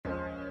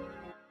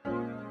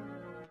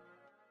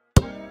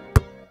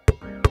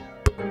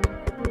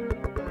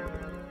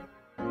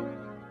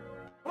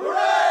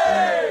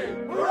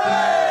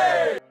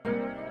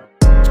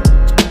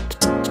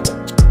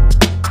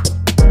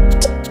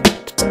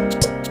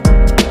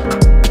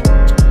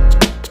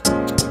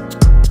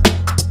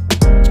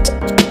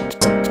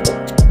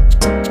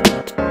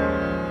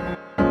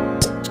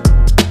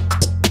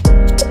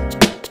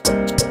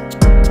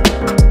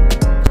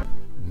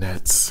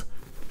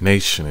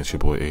Nation, it's your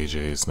boy AJ.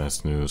 It's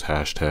Nets News.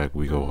 Hashtag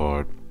we go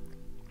hard.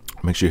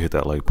 Make sure you hit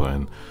that like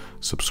button.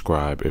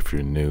 Subscribe if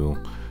you're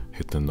new.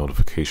 Hit the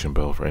notification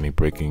bell for any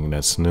breaking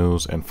Nets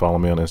news. And follow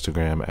me on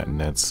Instagram at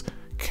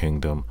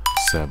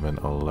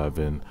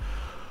NetsKingdom711.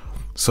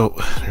 So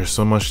there's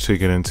so much to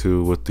get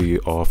into with the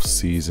off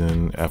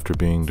season. After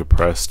being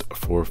depressed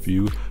for a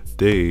few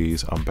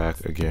days, I'm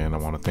back again. I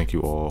want to thank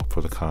you all for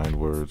the kind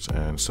words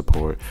and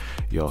support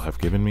y'all have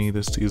given me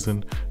this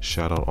season.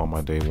 Shout out all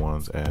my day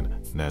ones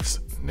and Nets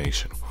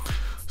Nation.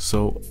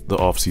 So the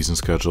off season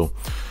schedule,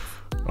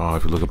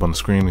 if you look up on the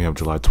screen, we have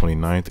July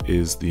 29th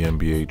is the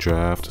NBA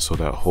draft. So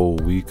that whole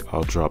week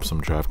I'll drop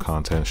some draft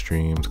content,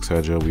 streams,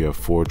 etc. We have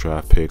 4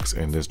 draft picks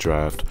in this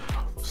draft,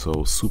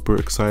 so super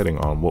exciting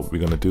on what we're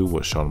going to do,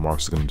 what Sean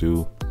Marks is going to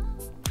do.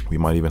 We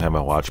might even have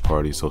a watch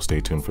party, so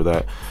stay tuned for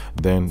that.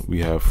 Then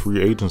we have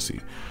free agency.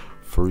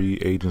 Free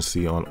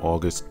agency on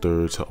August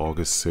 3rd to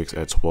August 6th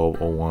at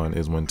 12:01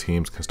 is when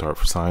teams can start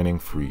signing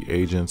free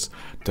agents.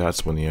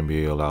 That's when the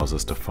NBA allows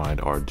us to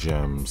find our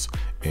gems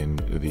in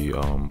the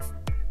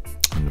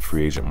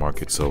free agent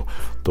market. So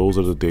those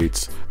are the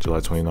dates: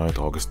 July 29th,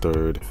 August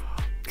 3rd,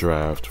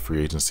 draft,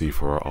 free agency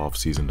for our off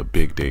season, the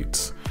big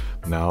dates.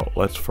 Now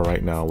let's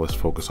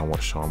focus on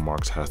what Sean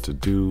Marks has to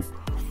do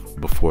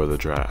before the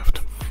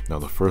draft. Now,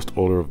 the first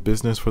order of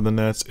business for the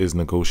Nets is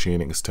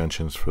negotiating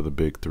extensions for the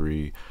big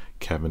three.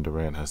 Kevin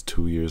Durant has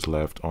 2 years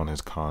left on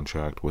his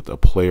contract with a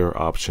player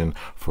option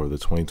for the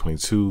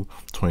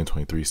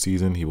 2022-2023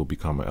 season. He will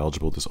become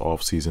eligible this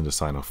offseason to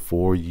sign a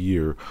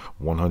 4-year,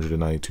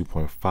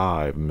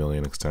 $192.5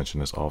 million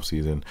extension this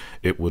offseason.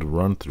 It would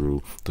run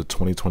through the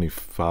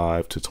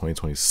 2025 to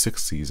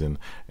 2026 season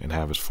and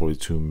have his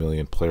 $42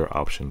 million player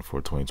option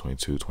for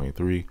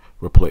 2022-23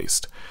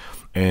 replaced.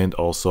 And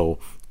also,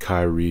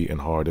 Kyrie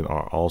and Harden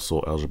are also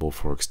eligible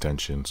for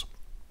extensions.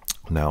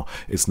 Now,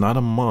 it's not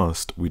a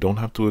must. We don't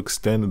have to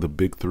extend the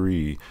big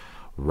three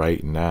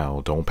right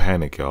now. Don't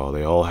panic, y'all.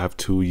 They all have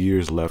 2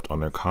 years left on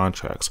their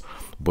contracts.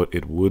 But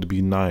it would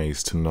be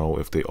nice to know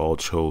if they all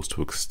chose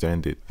to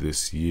extend it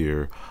this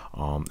year.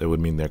 It would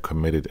mean they're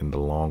committed in the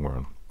long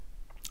run.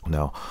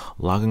 Now,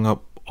 locking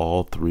up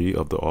all three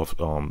of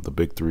the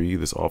big three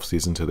this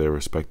offseason to their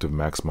respective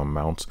maximum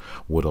amounts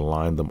would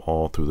align them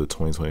all through the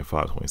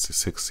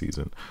 2025-26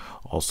 season.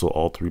 Also,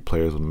 all 3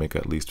 players would make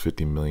at least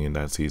 $50 million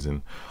that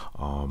season.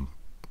 One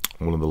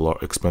of the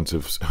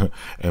expensive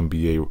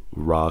NBA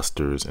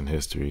rosters in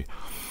history.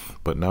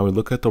 But now we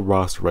look at the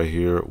roster right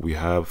here we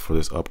have for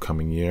this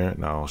upcoming year.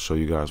 Now I'll show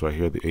you guys right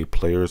here the 8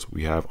 players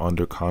we have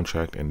under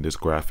contract in this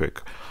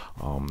graphic.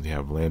 We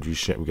have Landry,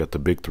 we got the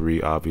big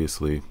 3,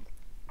 obviously.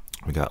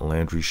 We got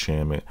Landry,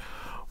 Shamet,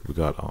 we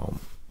got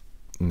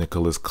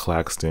Nicolas,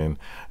 Claxton,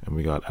 and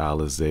we got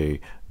Alizé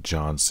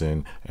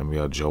Johnson, and we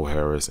got Joe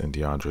Harris and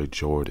Deandre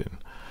Jordan.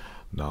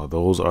 Now,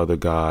 those are the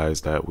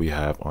guys that we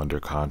have under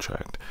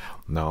contract.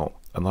 Now,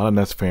 a lot of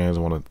Nets fans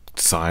want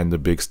to sign the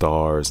big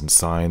stars and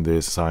sign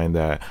this, sign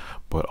that,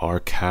 but our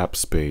cap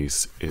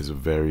space is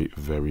very,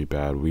 very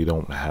bad. We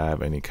don't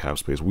have any cap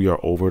space. We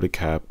are over the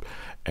cap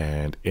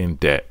and in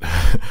debt.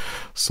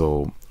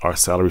 So our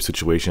salary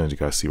situation, as you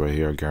guys see right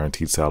here, our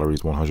guaranteed salary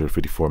is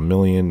 $154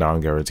 million,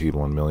 non-guaranteed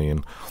 $1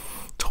 million.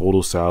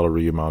 Total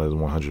salary amount is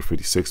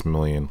 $156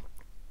 million.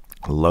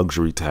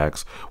 Luxury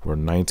tax, we're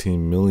 $19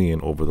 million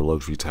over the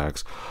luxury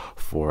tax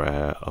for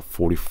a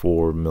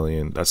 $44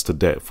 million. That's the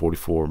debt,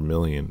 $44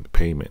 million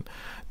payment.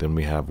 Then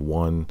we have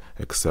one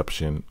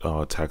exception,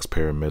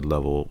 taxpayer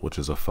mid-level, which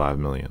is a $5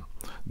 million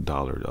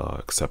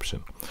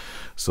exception.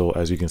 So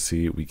as you can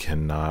see, we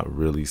cannot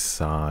really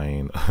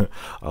sign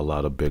a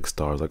lot of big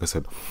stars. Like I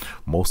said,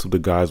 most of the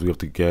guys we have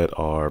to get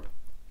are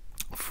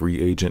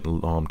free agent,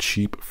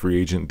 cheap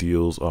free agent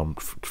deals,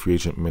 free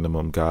agent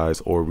minimum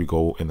guys, or we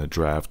go in the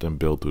draft and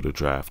build through the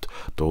draft.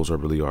 Those are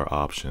really our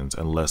options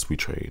unless we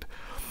trade.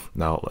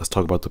 Now let's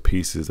talk about the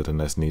pieces that the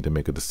Nets need to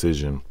make a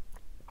decision.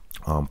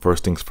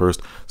 First things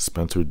first,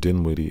 Spencer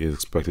Dinwiddie is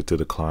expected to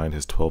decline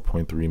his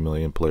 $12.3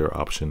 million player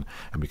option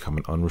and become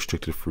an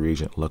unrestricted free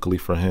agent. Luckily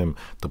for him,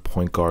 the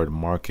point guard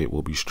market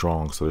will be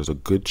strong, so there's a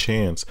good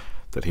chance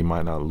that he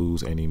might not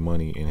lose any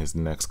money in his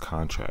next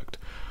contract.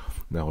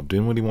 Now,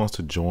 Dinwiddie wants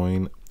to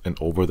join an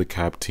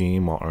over-the-cap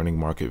team while earning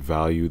market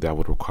value. That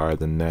would require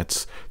the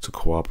Nets to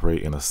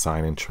cooperate in a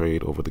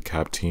sign-and-trade.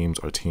 Over-the-cap teams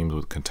are teams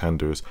with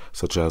contenders,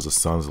 such as the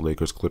Suns,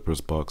 Lakers, Clippers,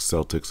 Bucks,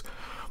 Celtics.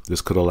 This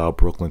could allow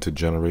Brooklyn to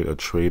generate a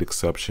trade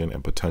exception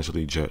and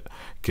potentially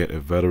get a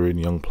veteran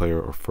young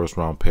player or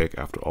first-round pick.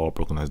 After all,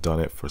 Brooklyn has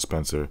done it for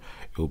Spencer.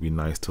 It will be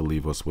nice to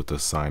leave us with a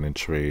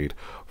sign-and-trade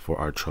for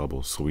our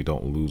troubles so we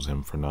don't lose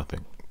him for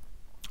nothing.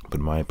 But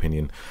in my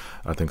opinion,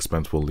 I think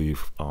Spence will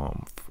leave.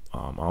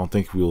 I don't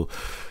think we'll.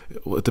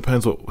 It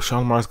depends. What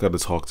Sean Marks got to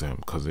talk to him,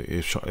 because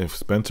if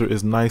Spencer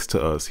is nice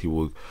to us, he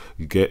will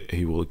get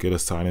a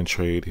sign and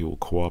trade. He will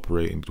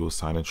cooperate and do a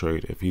sign and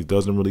trade. If he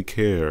doesn't really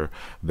care,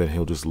 then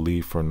he'll just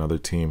leave for another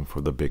team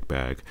for the big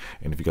bag.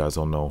 And if you guys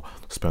don't know,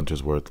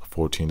 Spencer's worth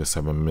 $14 to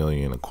 $7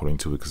 million according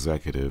to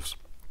executives.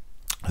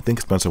 I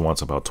think Spencer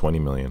wants about $20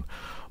 million.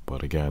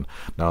 But again,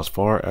 now as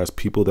far as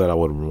people that I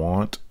would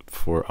want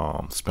for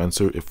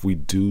Spencer, if we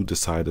do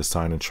decide to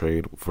sign and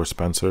trade for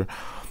Spencer,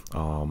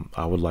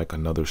 I would like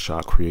another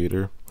shot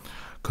creator,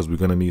 because we're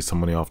going to need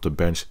somebody off the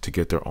bench to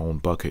get their own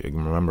bucket.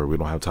 And remember, we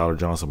don't have Tyler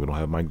Johnson, we don't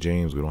have Mike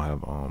James, we don't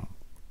have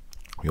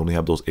we only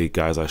have those 8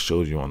 guys I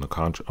showed you on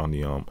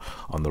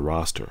the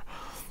roster.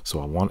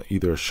 So I want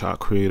either a shot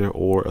creator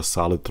or a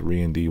solid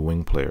 3-and-D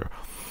wing player.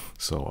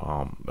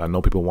 So I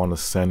know people want a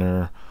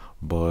center,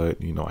 but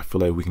I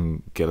feel like we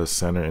can get a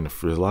center, and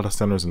there's a lot of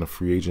centers in the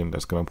free agent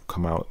that's going to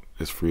come out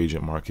this free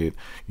agent market.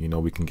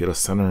 We can get a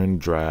center in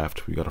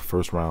draft. We got a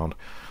first round.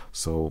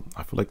 So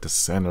I feel like the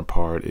center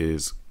part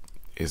is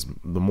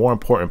the more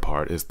important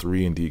part is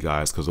 3-and-D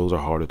guys, because those are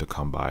harder to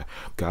come by.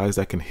 Guys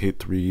that can hit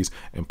threes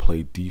and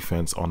play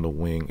defense on the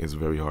wing is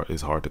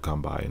hard to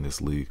come by in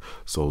this league.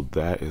 So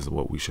that is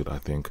what we should, I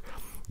think,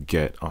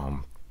 get.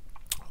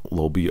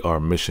 Will be our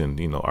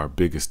mission, our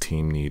biggest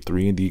team need.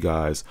 3-and-D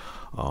guys,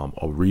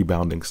 a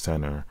rebounding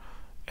center,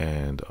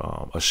 and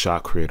a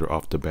shot creator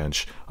off the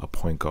bench, a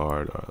point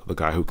guard, the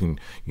guy who can,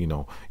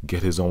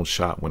 get his own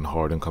shot when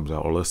Harden comes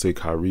out, or let's say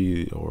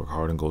Kyrie or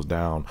Harden goes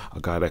down, a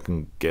guy that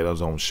can get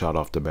his own shot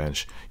off the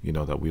bench,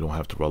 that we don't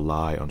have to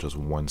rely on just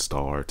one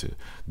star to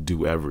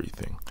do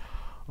everything.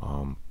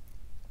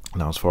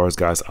 Now, as far as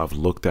guys I've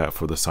looked at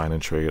for the sign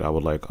and trade, I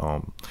would like,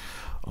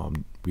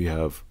 we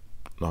have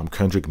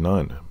Kendrick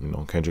Nunn.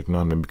 Kendrick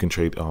Nunn. Maybe we can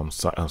trade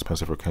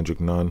Spencer for Kendrick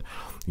Nunn.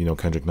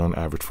 Kendrick Nunn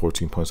averaged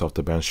 14 points off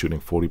the bench,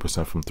 shooting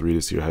 40% from 3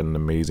 this year. Had an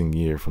amazing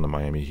year from the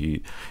Miami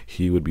Heat.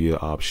 He would be an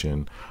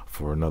option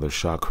for another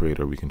shot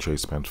creator. We can trade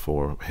Spence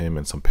for him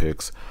and some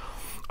picks.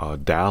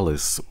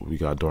 Dallas, we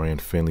got Dorian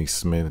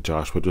Finney-Smith,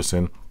 Josh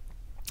Richardson.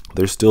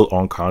 They're still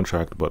on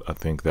contract, but I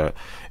think that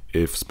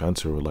if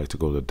Spencer would like to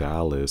go to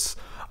Dallas,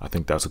 I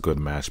think that's a good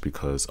match,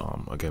 because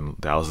again,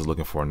 Dallas is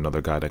looking for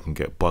another guy that can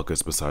get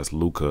buckets besides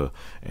Luka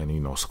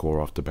and score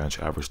off the bench,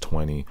 average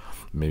 20.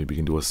 Maybe we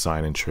can do a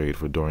sign and trade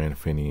for Dorian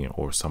Finney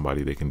or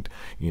somebody. They can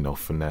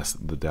finesse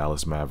the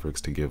Dallas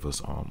Mavericks to give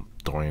us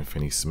Dorian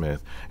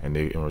Finney-Smith, and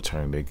in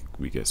return they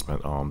get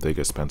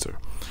Spencer.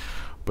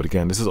 But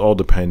again, this is all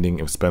depending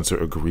if Spencer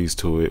agrees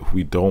to it.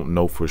 We don't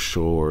know for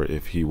sure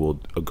if he will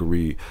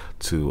agree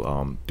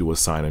to do a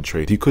sign and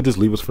trade. He could just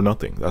leave us for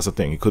nothing. That's the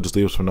thing. He could just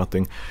leave us for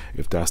nothing.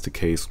 If that's the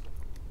case,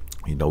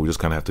 we just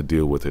kind of have to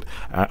deal with it.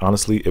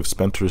 Honestly, if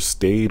Spencer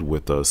stayed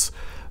with us,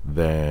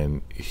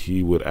 then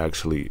he would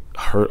actually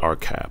hurt our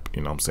cap.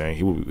 You know what I'm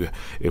saying?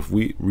 If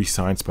we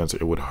re-sign Spencer,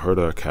 it would hurt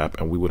our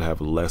cap, and we would have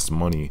less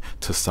money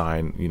to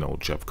sign,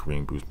 Jeff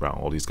Green, Bruce Brown,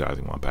 all these guys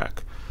we want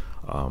back.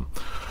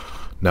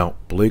 Now,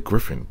 Blake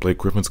Griffin. Blake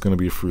Griffin's going to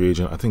be a free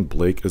agent. I think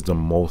Blake is the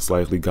most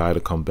likely guy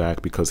to come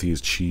back because he is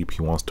cheap.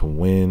 He wants to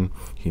win.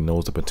 He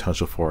knows the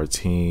potential for our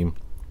team.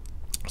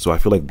 So I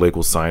feel like Blake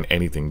will sign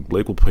anything.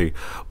 Blake will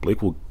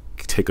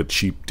take a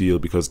cheap deal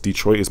because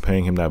Detroit is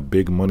paying him that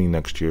big money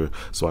next year.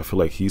 So I feel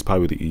like he's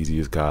probably the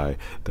easiest guy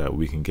that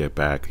we can get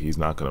back. He's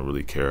not going to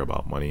really care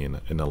about money in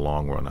the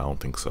long run. I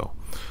don't think so.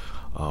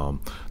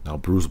 Now,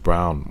 Bruce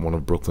Brown, one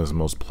of Brooklyn's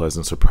most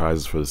pleasant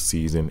surprises for the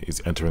season,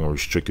 is entering a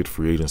restricted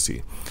free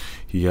agency.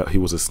 He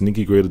was a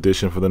sneaky great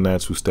addition for the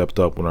Nets, who stepped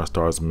up when our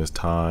stars missed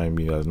time.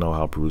 You guys know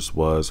how Bruce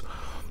was.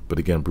 But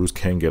again, Bruce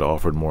can get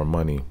offered more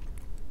money.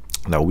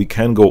 Now, we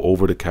can go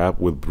over the cap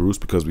with Bruce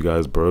because we got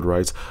his bird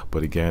rights,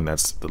 but again,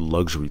 that's the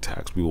luxury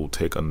tax. We will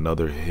take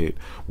another hit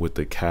with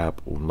the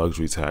cap or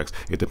luxury tax.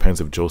 It depends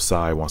if Joe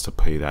Tsai wants to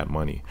pay that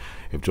money.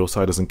 If Joe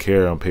Tsai doesn't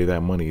care and pay that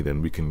money,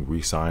 then we can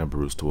re-sign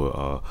Bruce to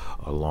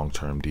a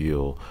long-term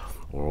deal,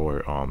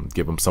 or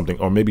give him something,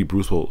 or maybe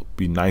Bruce will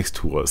be nice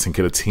to us and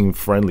get a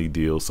team-friendly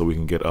deal so we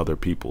can get other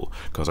people,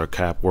 because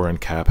we're in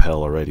cap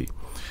hell already.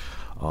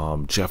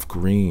 Jeff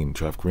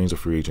Green's a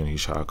free agent. He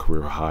shot a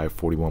career high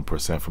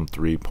 41% from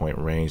 3-point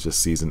range this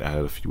season,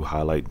 added a few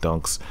highlight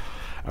dunks.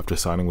 After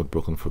signing with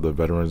Brooklyn for the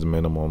veterans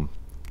minimum,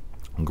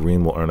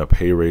 Green will earn a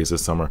pay raise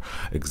this summer.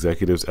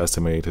 Executives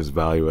estimate his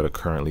value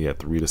currently at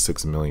 $3 to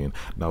 $6 million.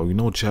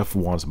 Now, Jeff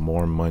wants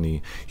more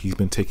money. He's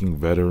been taking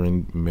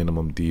veteran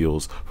minimum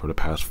deals for the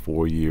past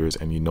 4 years,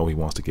 and he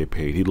wants to get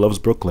paid. He loves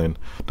Brooklyn.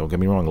 Don't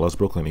get me wrong, he loves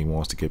Brooklyn. He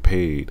wants to get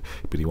paid,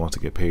 but he wants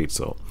to get paid.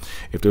 So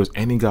if there's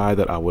any guy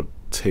that I would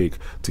take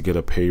to get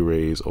a pay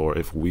raise, or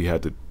if we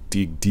had to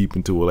dig deep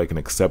into an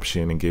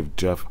exception and give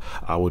Jeff,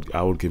 I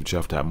would give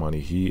Jeff that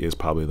money. He is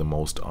probably the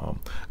most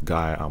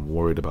guy I'm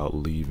worried about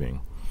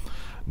leaving.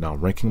 Now,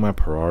 ranking my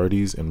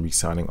priorities and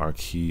re-signing our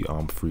key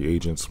free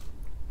agents: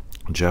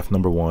 Jeff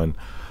number 1,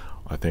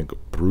 I think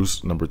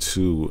Bruce number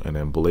 2, and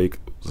then Blake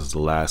is the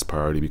last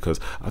priority, because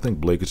I think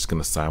Blake is just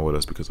going to sign with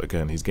us because,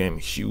 again, he's getting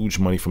huge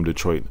money from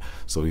Detroit,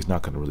 so he's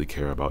not going to really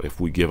care about if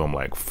we give him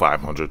like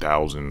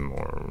 $500,000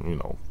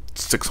 or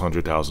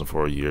 $600,000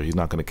 for a year. He's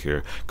not going to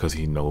care because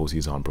he knows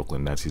he's on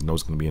Brooklyn Nets. He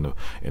knows he's going to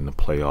be in the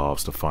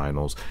playoffs, the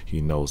finals.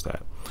 He knows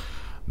that.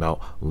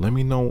 Now, let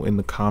me know in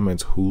the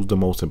comments who's the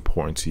most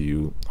important to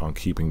you on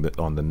keeping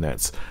on the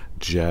Nets,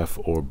 Jeff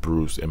or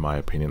Bruce. In my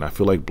opinion, I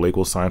feel like Blake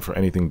will sign for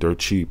anything dirt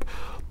cheap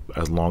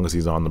as long as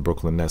he's on the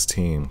Brooklyn Nets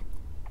team.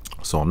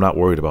 So I'm not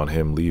worried about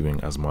him leaving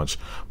as much.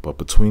 But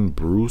between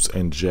Bruce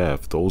and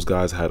Jeff, those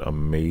guys had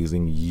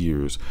amazing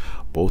years.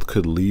 Both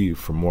could leave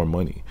for more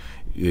money.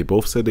 They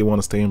both said they want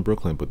to stay in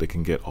Brooklyn, but they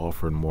can get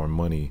offered more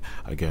money.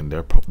 Again,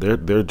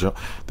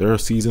 their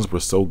seasons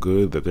were so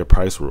good that their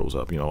price rose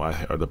up. You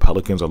know, the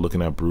Pelicans are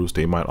looking at Bruce.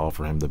 They might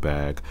offer him the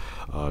bag.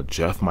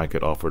 Jeff might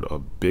get offered a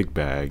big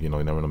bag. You know,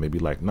 you never know. Maybe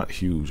like not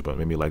huge, but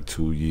maybe like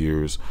 2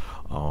 years,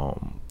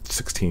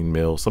 16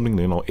 mil, something.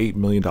 You know, $8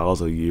 million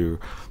a year,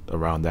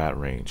 around that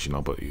range. You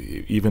know, but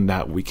even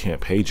that, we can't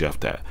pay Jeff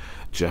that.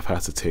 Jeff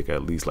has to take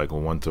at least like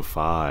 1 to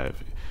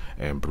 5.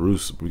 And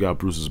Bruce, we got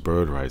Bruce's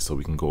bird right, so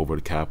we can go over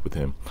the cap with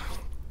him.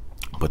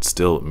 But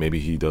still, maybe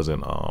he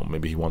doesn't.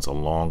 Maybe he wants a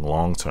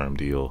long-term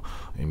deal,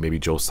 and maybe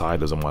Joe Tsai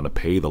doesn't want to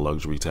pay the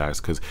luxury tax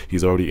because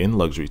he's already in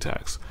luxury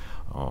tax.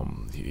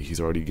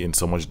 He's already in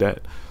so much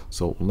debt.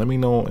 So let me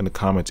know in the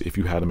comments if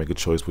you had to make a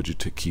choice, would you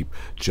to keep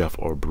Jeff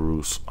or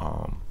Bruce?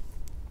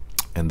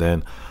 And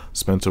then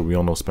Spencer, we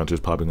all know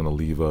Spencer's probably going to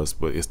leave us,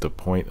 but it's the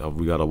point of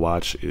we got to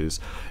watch is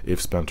if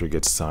Spencer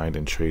gets signed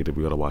and traded,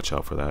 we got to watch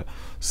out for that,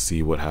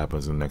 see what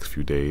happens in the next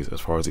few days.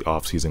 As far as the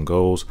offseason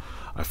goes,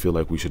 I feel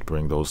like we should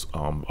bring those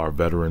our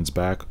veterans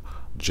back,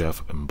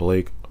 Jeff and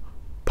Blake,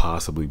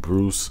 possibly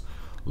Bruce,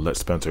 let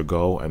Spencer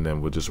go, and then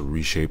we'll just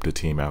reshape the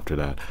team after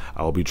that.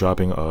 I'll be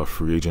dropping a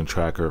free agent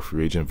tracker,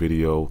 free agent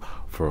video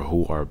for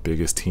who our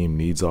biggest team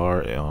needs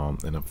are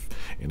in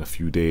a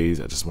few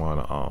days. I just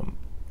want to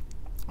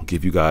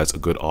give you guys a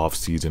good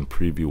off-season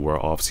preview where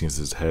our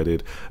off-season is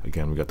headed.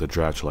 Again, we got the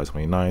draft July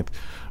 29th.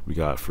 We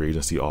got free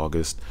agency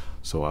August.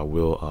 So I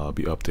will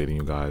be updating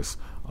you guys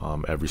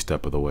every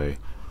step of the way.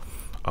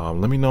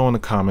 Let me know in the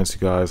comments,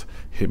 you guys.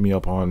 Hit me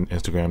up on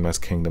Instagram. That's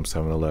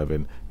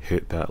Kingdom711.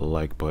 Hit that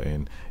like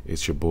button.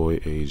 It's your boy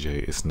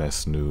AJ. It's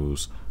Nest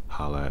News.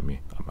 Holla at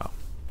me. I'm out.